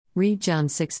Read John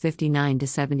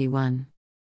 6:59-71.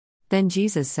 Then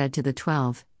Jesus said to the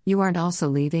 12, "You aren't also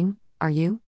leaving, are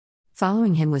you?"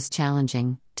 Following him was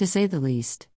challenging, to say the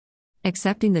least.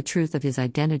 Accepting the truth of his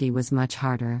identity was much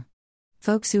harder.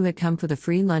 Folks who had come for the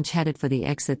free lunch headed for the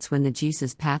exits when the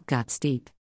Jesus path got steep.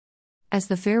 As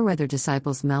the fair-weather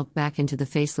disciples melt back into the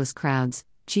faceless crowds,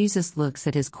 Jesus looks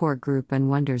at his core group and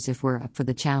wonders if we're up for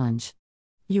the challenge.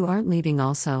 You aren't leaving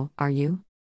also, are you?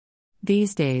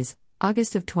 These days,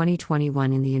 August of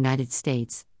 2021 in the United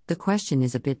States, the question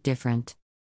is a bit different.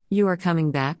 You are coming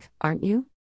back, aren't you?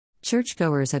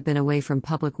 Churchgoers have been away from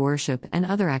public worship and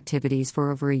other activities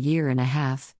for over a year and a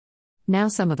half. Now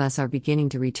some of us are beginning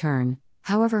to return,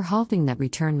 however halting that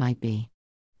return might be.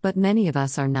 But many of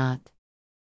us are not.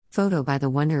 Photo by The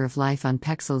Wonder of Life on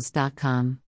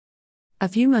Pexels.com. A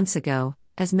few months ago,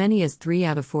 as many as 3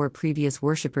 out of 4 previous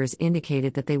worshippers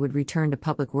indicated that they would return to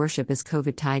public worship as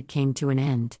COVID tide came to an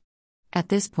end. At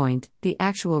this point, the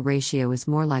actual ratio is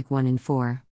more like 1 in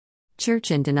 4. Church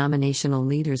and denominational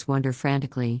leaders wonder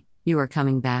frantically, you are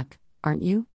coming back, aren't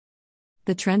you?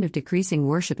 The trend of decreasing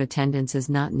worship attendance is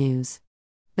not news.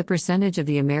 The percentage of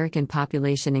the American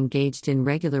population engaged in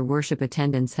regular worship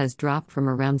attendance has dropped from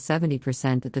around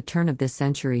 70% at the turn of this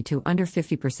century to under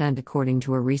 50% according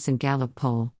to a recent Gallup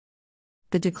poll.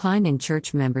 The decline in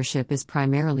church membership is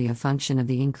primarily a function of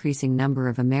the increasing number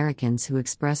of Americans who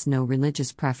express no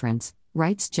religious preference,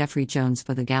 writes Jeffrey Jones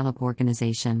for the Gallup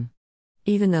organization.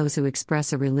 Even those who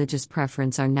express a religious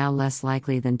preference are now less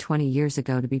likely than 20 years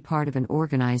ago to be part of an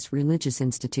organized religious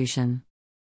institution.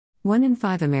 1 in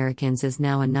 5 Americans is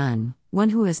now a none, one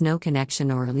who has no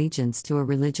connection or allegiance to a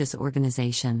religious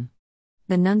organization.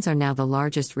 The nuns are now the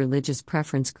largest religious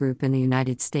preference group in the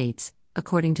United States,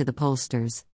 according to the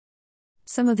pollsters.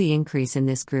 Some of the increase in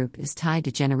this group is tied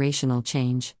to generational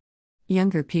change.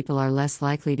 Younger people are less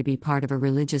likely to be part of a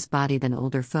religious body than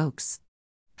older folks.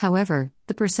 However,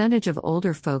 the percentage of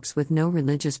older folks with no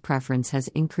religious preference has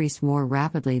increased more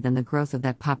rapidly than the growth of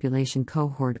that population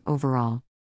cohort overall.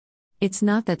 It's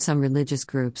not that some religious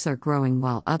groups are growing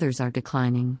while others are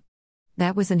declining.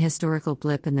 That was an historical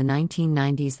blip in the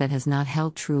 1990s that has not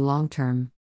held true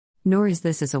long-term. Nor is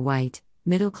this as a white,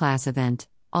 middle-class event,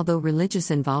 although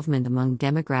religious involvement among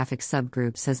demographic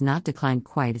subgroups has not declined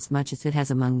quite as much as it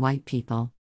has among white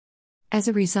people. As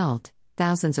a result,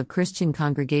 thousands of Christian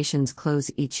congregations close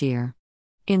each year.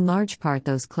 In large part,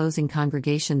 those closing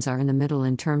congregations are in the middle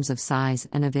in terms of size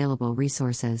and available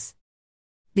resources.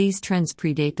 These trends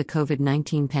predate the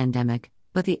COVID-19 pandemic,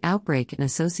 but the outbreak and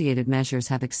associated measures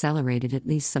have accelerated at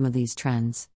least some of these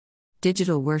trends.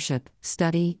 Digital worship,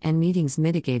 study, and meetings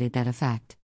mitigated that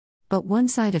effect. But one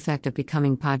side effect of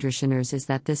becoming parishioners is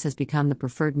that this has become the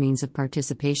preferred means of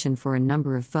participation for a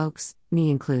number of folks, me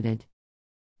included.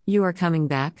 You are coming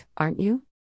back, aren't you?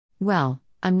 Well,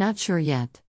 I'm not sure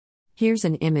yet. Here's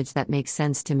an image that makes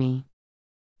sense to me.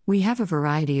 We have a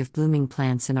variety of blooming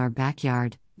plants in our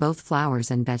backyard, both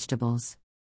flowers and vegetables.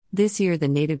 This year the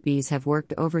native bees have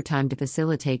worked overtime to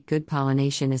facilitate good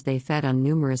pollination as they fed on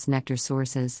numerous nectar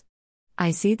sources.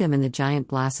 I see them in the giant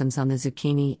blossoms on the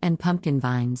zucchini and pumpkin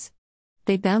vines.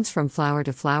 They bounce from flower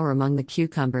to flower among the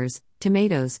cucumbers,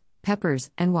 tomatoes,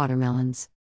 peppers, and watermelons.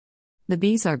 The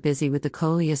bees are busy with the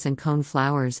coleus and cone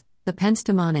flowers, the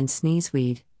penstemon and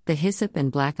sneezeweed, the hyssop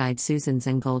and black-eyed Susans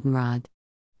and goldenrod.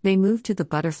 They move to the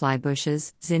butterfly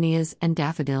bushes, zinnias, and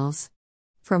daffodils.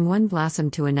 From one blossom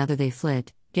to another they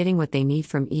flit, getting what they need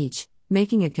from each,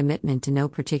 making a commitment to no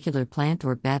particular plant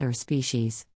or bed or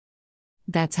species.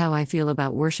 That's how I feel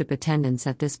about worship attendance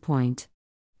at this point.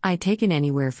 I take in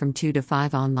anywhere from 2 to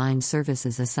 5 online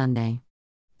services a Sunday.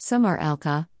 Some are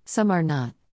Alka, some are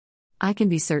not. I can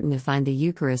be certain to find the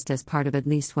Eucharist as part of at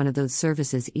least one of those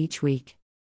services each week.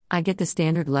 I get the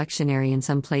standard lectionary in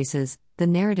some places, the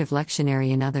narrative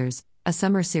lectionary in others, a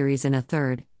summer series in a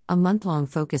third, a month-long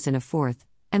focus in a fourth,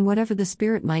 and whatever the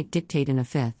Spirit might dictate in a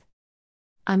fifth.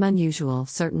 I'm unusual,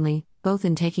 certainly, both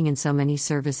in taking in so many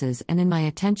services and in my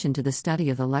attention to the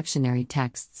study of the lectionary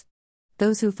texts.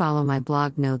 Those who follow my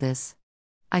blog know this.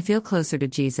 I feel closer to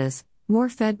Jesus, more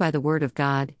fed by the Word of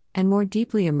God, and more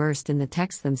deeply immersed in the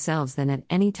texts themselves than at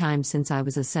any time since I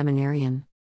was a seminarian.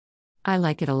 I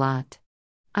like it a lot.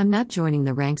 I'm not joining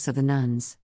the ranks of the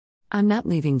nuns. I'm not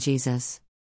leaving Jesus.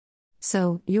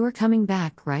 So, you are coming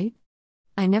back, right?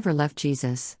 I never left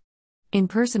Jesus.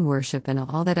 In-person worship and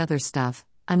all that other stuff,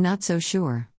 I'm not so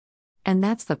sure. And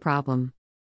that's the problem.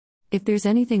 If there's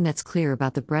anything that's clear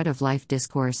about the bread of life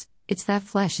discourse, it's that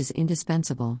flesh is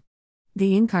indispensable.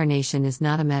 The incarnation is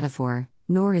not a metaphor,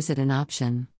 nor is it an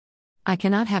option. I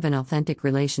cannot have an authentic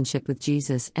relationship with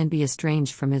Jesus and be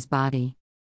estranged from his body.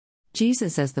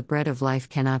 Jesus as the bread of life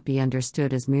cannot be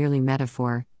understood as merely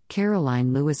metaphor,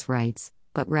 Caroline Lewis writes,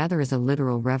 but rather as a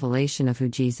literal revelation of who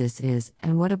Jesus is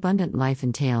and what abundant life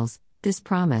entails. This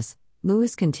promise,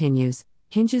 Lewis continues,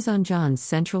 hinges on John's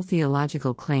central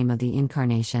theological claim of the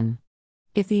Incarnation.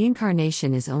 If the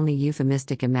Incarnation is only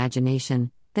euphemistic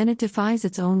imagination, then it defies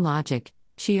its own logic,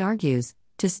 she argues.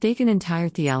 To stake an entire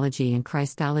theology and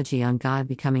Christology on God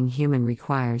becoming human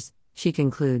requires, she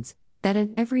concludes, that at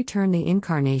every turn the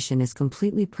Incarnation is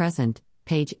completely present,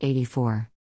 page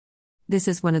 84. This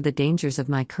is one of the dangers of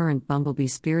my current Bumblebee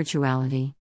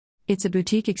spirituality. It's a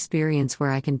boutique experience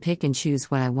where I can pick and choose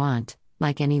what I want,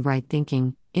 like any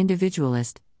right-thinking,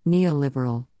 individualist,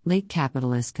 neoliberal, late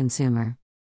capitalist consumer.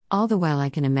 All the while I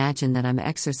can imagine that I'm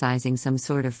exercising some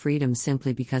sort of freedom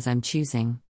simply because I'm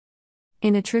choosing.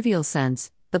 In a trivial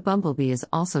sense, the bumblebee is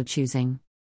also choosing.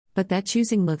 But that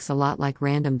choosing looks a lot like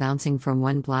random bouncing from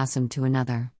one blossom to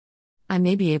another. I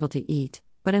may be able to eat,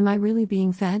 but am I really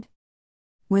being fed?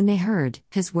 When they heard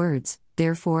his words,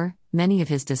 therefore, many of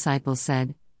his disciples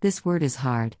said, "This word is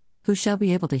hard, who shall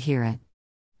be able to hear it?"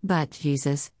 But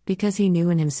Jesus, because he knew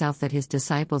in himself that his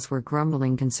disciples were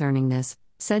grumbling concerning this,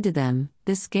 said to them,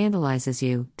 "This scandalizes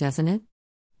you, doesn't it?"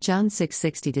 John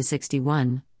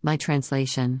 6:60-61, my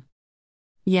translation.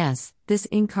 Yes, this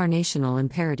incarnational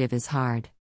imperative is hard.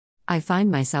 I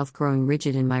find myself growing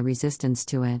rigid in my resistance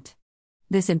to it.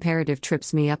 This imperative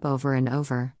trips me up over and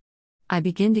over. I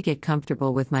begin to get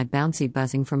comfortable with my bouncy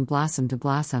buzzing from blossom to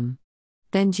blossom.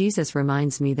 Then Jesus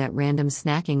reminds me that random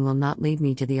snacking will not lead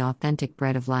me to the authentic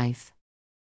bread of life.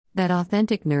 That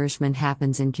authentic nourishment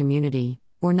happens in community,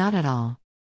 or not at all.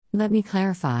 Let me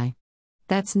clarify.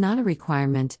 That's not a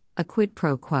requirement, a quid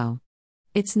pro quo.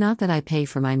 It's not that I pay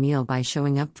for my meal by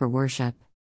showing up for worship.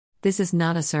 This is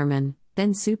not a sermon,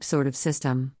 then soup sort of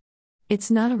system. It's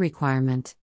not a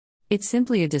requirement. It's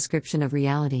simply a description of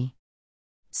reality.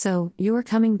 So, you are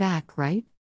coming back, right?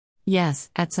 Yes,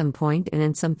 at some point and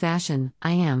in some fashion,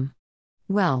 I am.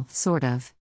 Well, sort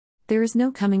of. There is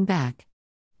no coming back.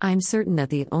 I am certain that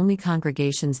the only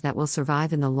congregations that will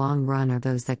survive in the long run are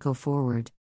those that go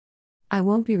forward. I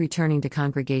won't be returning to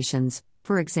congregations,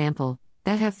 for example,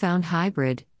 that have found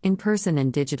hybrid, in-person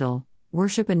and digital,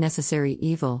 worship a necessary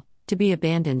evil, to be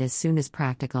abandoned as soon as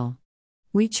practical.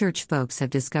 We church folks have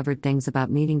discovered things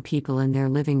about meeting people in their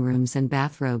living rooms and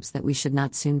bathrobes that we should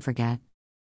not soon forget.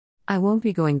 I won't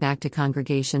be going back to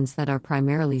congregations that are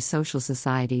primarily social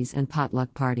societies and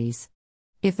potluck parties.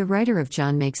 If the writer of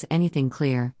John makes anything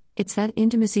clear, it's that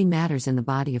intimacy matters in the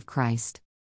body of Christ.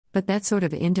 But that sort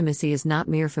of intimacy is not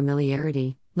mere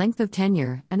familiarity, length of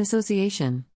tenure, and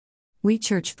association. We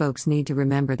church folks need to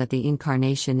remember that the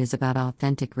Incarnation is about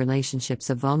authentic relationships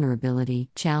of vulnerability,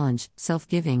 challenge,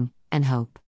 self-giving, and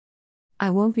hope.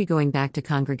 I won't be going back to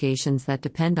congregations that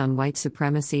depend on white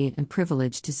supremacy and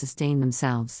privilege to sustain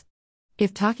themselves.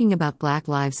 If talking about Black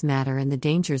Lives Matter and the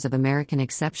dangers of American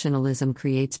exceptionalism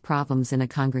creates problems in a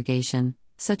congregation,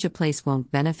 such a place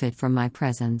won't benefit from my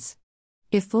presence.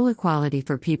 If full equality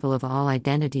for people of all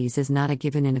identities is not a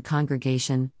given in a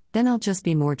congregation, then I'll just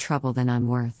be more trouble than I'm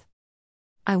worth.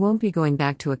 I won't be going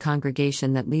back to a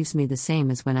congregation that leaves me the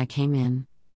same as when I came in.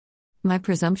 My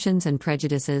presumptions and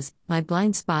prejudices, my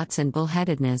blind spots and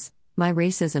bullheadedness, my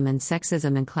racism and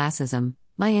sexism and classism,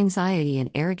 my anxiety and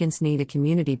arrogance need a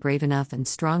community brave enough and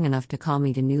strong enough to call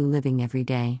me to new living every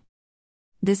day.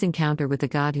 This encounter with the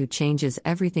God who changes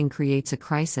everything creates a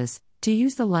crisis, to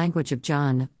use the language of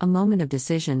John, a moment of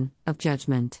decision, of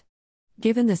judgment.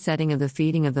 Given the setting of the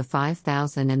feeding of the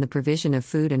 5,000 and the provision of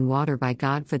food and water by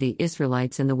God for the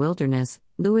Israelites in the wilderness,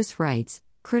 Lewis writes,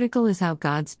 critical is how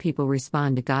God's people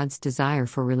respond to God's desire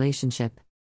for relationship.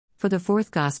 For the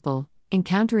fourth gospel,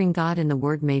 encountering God in the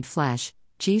Word made flesh,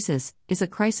 Jesus, is a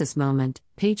crisis moment,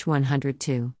 page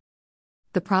 102.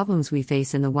 The problems we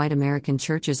face in the white American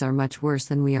churches are much worse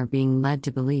than we are being led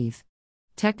to believe.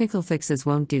 Technical fixes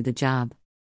won't do the job.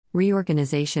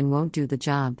 Reorganization won't do the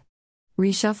job.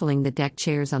 Reshuffling the deck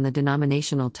chairs on the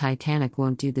denominational Titanic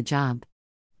won't do the job.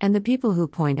 And the people who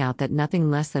point out that nothing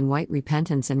less than white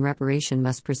repentance and reparation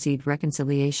must precede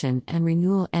reconciliation and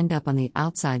renewal end up on the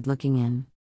outside looking in.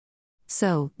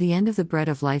 So, the end of the bread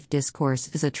of life discourse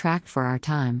is a tract for our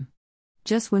time.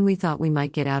 Just when we thought we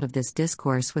might get out of this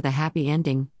discourse with a happy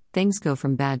ending, things go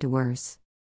from bad to worse.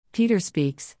 Peter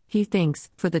speaks, he thinks,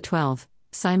 for the 12.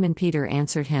 Simon Peter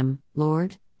answered him,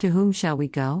 Lord, to whom shall we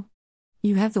go?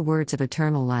 You have the words of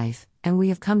eternal life, and we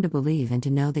have come to believe and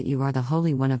to know that you are the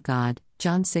Holy One of God.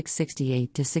 John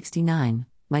 6:68-69,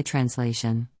 my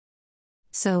translation.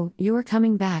 So, you are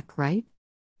coming back, right?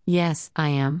 Yes, I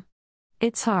am.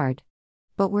 It's hard.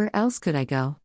 But where else could I go?